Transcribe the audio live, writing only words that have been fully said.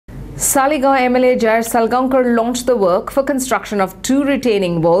Saligaon MLA Jayesh launched the work for construction of 2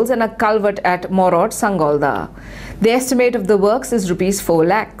 retaining walls and a culvert at Morod, Sangolda. The estimate of the works is ₹4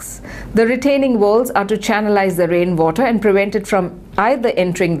 lakhs. The retaining walls are to channelize the rainwater and prevent it from either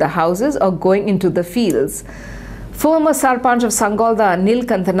entering the houses or going into the fields. Former Sarpanch of Sangolda,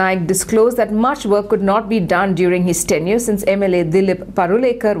 Nilkantha disclosed that much work could not be done during his tenure since MLA Dilip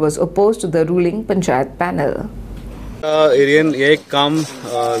Parulekar was opposed to the ruling Panchayat panel. Ariane हे एक काम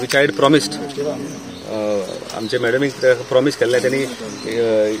which I promised आमचे मॅडमीक promise केल्ले त्यांनी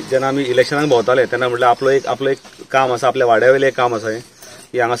जेन्ना आमी इलेक्शनाक भोंवताले तेन्ना म्हटल्यार आपलो एक काम आसा आपल्या वाड्यावेलें एक काम आसा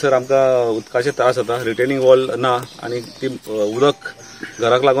की हांगासर आमकां उदकाचे त्रास जाता रिटेनिंग वॉल ना आनी ती उदक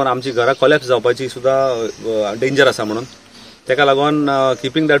घराक लागून आमची घरां कोलॅप्स जावपाची सुद्दां डेंजर आसा म्हणून तेका लागून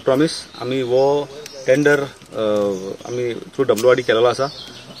किपींग दॅट प्रॉमिस आमी वो टेंडर आमी थ्रू WRD केलेलो आसा.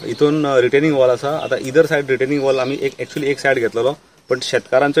 इथून रिटेनिंग वॉल आसा. आता इधर सायड रिटेनिंग वॉल आमी एक्चुअली एक सायड घेतलेलो पण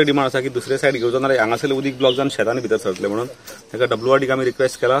शेतकारांचो डिमांड आसा की दुसरे सायड घेवचो नाल्यार हांगासरले उदीक ब्लॉक जावन शेतांनी भितर सरतले म्हणून ताका WRDक आमी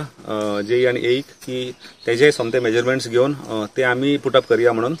रिक्वेस्ट केला JE आनी AEक की तेजे सोमते मेजरमेंट्स घेवन ते आमी पुटअप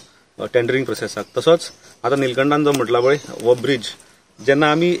करया म्हणून टेंडरिंग प्रोसेसाक. तसोच आता निलकंठान जो म्हटला पळय वो ब्रिज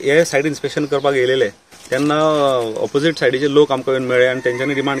जेन्ना आमी हे सायड इन्स्पेक्शन करपाक येयलेले तेन्ना ऑपोजीट सायडीचे लोक आमकां येवन मेळ्ळे आनी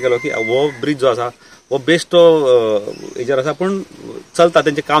तेंच्यांनी डिमांड केलो की वो ब्रिज जो आसा वो बेस्ट हेजेर आसा पण चलता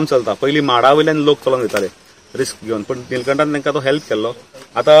तेंचें काम चलता. पयलीं माडा वयल्यान लोक चलोवन वयताले रिस्क घेवन पण निलकंठान तांकां तो हेल्प केल्लो.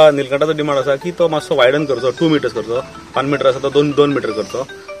 आतां निलकंठाचो डिमांड आसा की तो मातसो वायडन करचो 2 मिटर्स करचो 5 मिटर आसा तो 2 मिटर करचो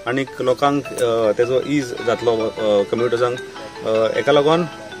आनी लोकांक तेजो इज जातलो कम्युनिटर्सांक. हेका लागून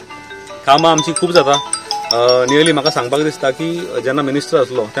कामां आमची खूब जाता. नियरली म्हाका सांगपाक दिसता की जेन्ना मिनिस्टर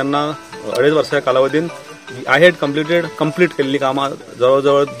आसलो तेन्ना 2.5 वर्सां कालावधीन आय हॅड कंप्लीट केल्ली कामां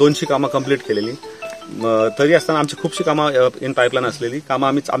जवळ 200 कामां कंप्लीट केलेली. तरी आसतना आमची खुबशीं कामां इन पायपलायन आसलेली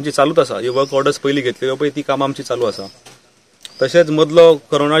कामां आमची चालूच आसा. ही वर्क ऑर्डर्स पयलीं घेतलेल्यो पळय ती कामां आमची चालू आसा. तशेंच मदलो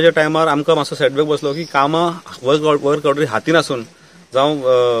कोरोनाच्या टायमार आमकां मातसो सेटबॅक बसलो की कामां वर्क ऑर्डरी हातीन आसून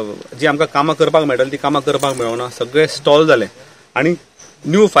जावं जी आमकां कामां करपाक मेळटाली ती कामां करपाक मेळना. सगळे स्टॉल जाले आनी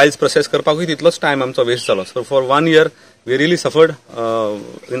न्यू फायल्स प्रोसेस करपाकूय तितलोच टायम आमचो वेस्ट जालो. So for 1 year we really suffered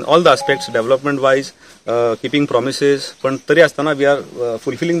in all the aspects development wise keeping promises पण तरी आसतना we R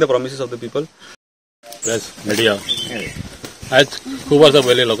fulfilling the promises of the people. Press media आज खूब वर्सां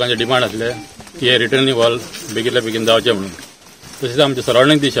पयलीं लोकांचे डिमांड आसले की हे रिटर्निंग वॉल बेगितल्या बेगीन जावचे म्हणून. तशेंच आमचे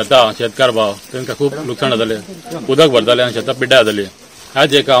सरावंडींग ती शेतां शेतकार भाव तांकां खूब लुकसाण जातालें उदक भरतालें आनी शेतां पिड्ड्यार जातालीं.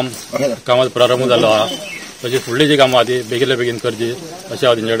 आज हे कामाचो प्रारंभ जालो आहा. तशीच फुडलीं जी कामां ती बेगितल्या बेगीन करची अशें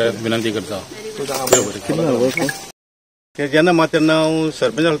हांव तेंचे कडेन विनंती करता. जेन्ना म्हाका तेन्ना हांव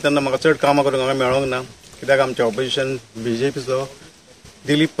सरपंच आसलो तेन्ना म्हाका चड कामां करूंक हांगा मेळोंक ना कित्याक आमचें ऑपोजिशन BJPचो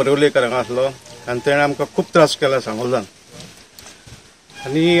दिलीप पर्वलेकर हांगा आसलो आनी तेणें आमकां खूब त्रास केला सांगोलदान.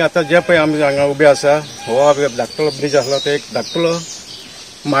 आनी आतां जे पळय आमी हांगा उबे आसा हो धाकटो ब्रिज आसलो तो एक धाकटो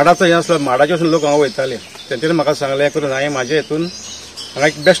माडाचो हें आसलो माडाचे वचून लोक हांगा वयताले तेंच्यांनी म्हाका सांगलें हें करून हांवें म्हाज्या हितून हांगा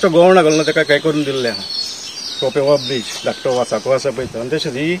एक बेश्टो गवंडा घालून ताका काय करून दिल्लें आहा. तो पळय हो ब्रिज धाकटो वासाको आसा पळय तो. आनी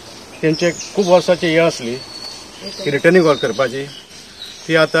तशेंच ही तेंचे खूब वर्साची हें आसली की रिटर्निंग वॉल करपाची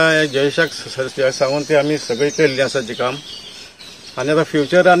ती आतां जयेशाक सांगून ती आमी सगळी केल्ली आसा जी काम. आनी आतां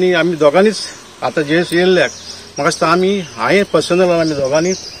फ्युचर आनी आमी दोगांनीच आतां जयेश येयल्ल्याक म्हाका दिसता हांवें पर्सनल आमी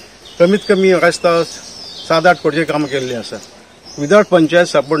दोगांनी कमीत कमी म्हाका दिसता 7-8 कोटीची कामां केल्लीं आसा. Without panchayat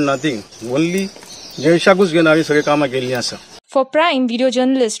support nothing only जयेशाकूच घेवन हांवें सगळीं कामां केल्लीं आसा. For Prime, video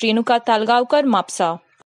journalist Renuka Talgaonkar, Mapsa.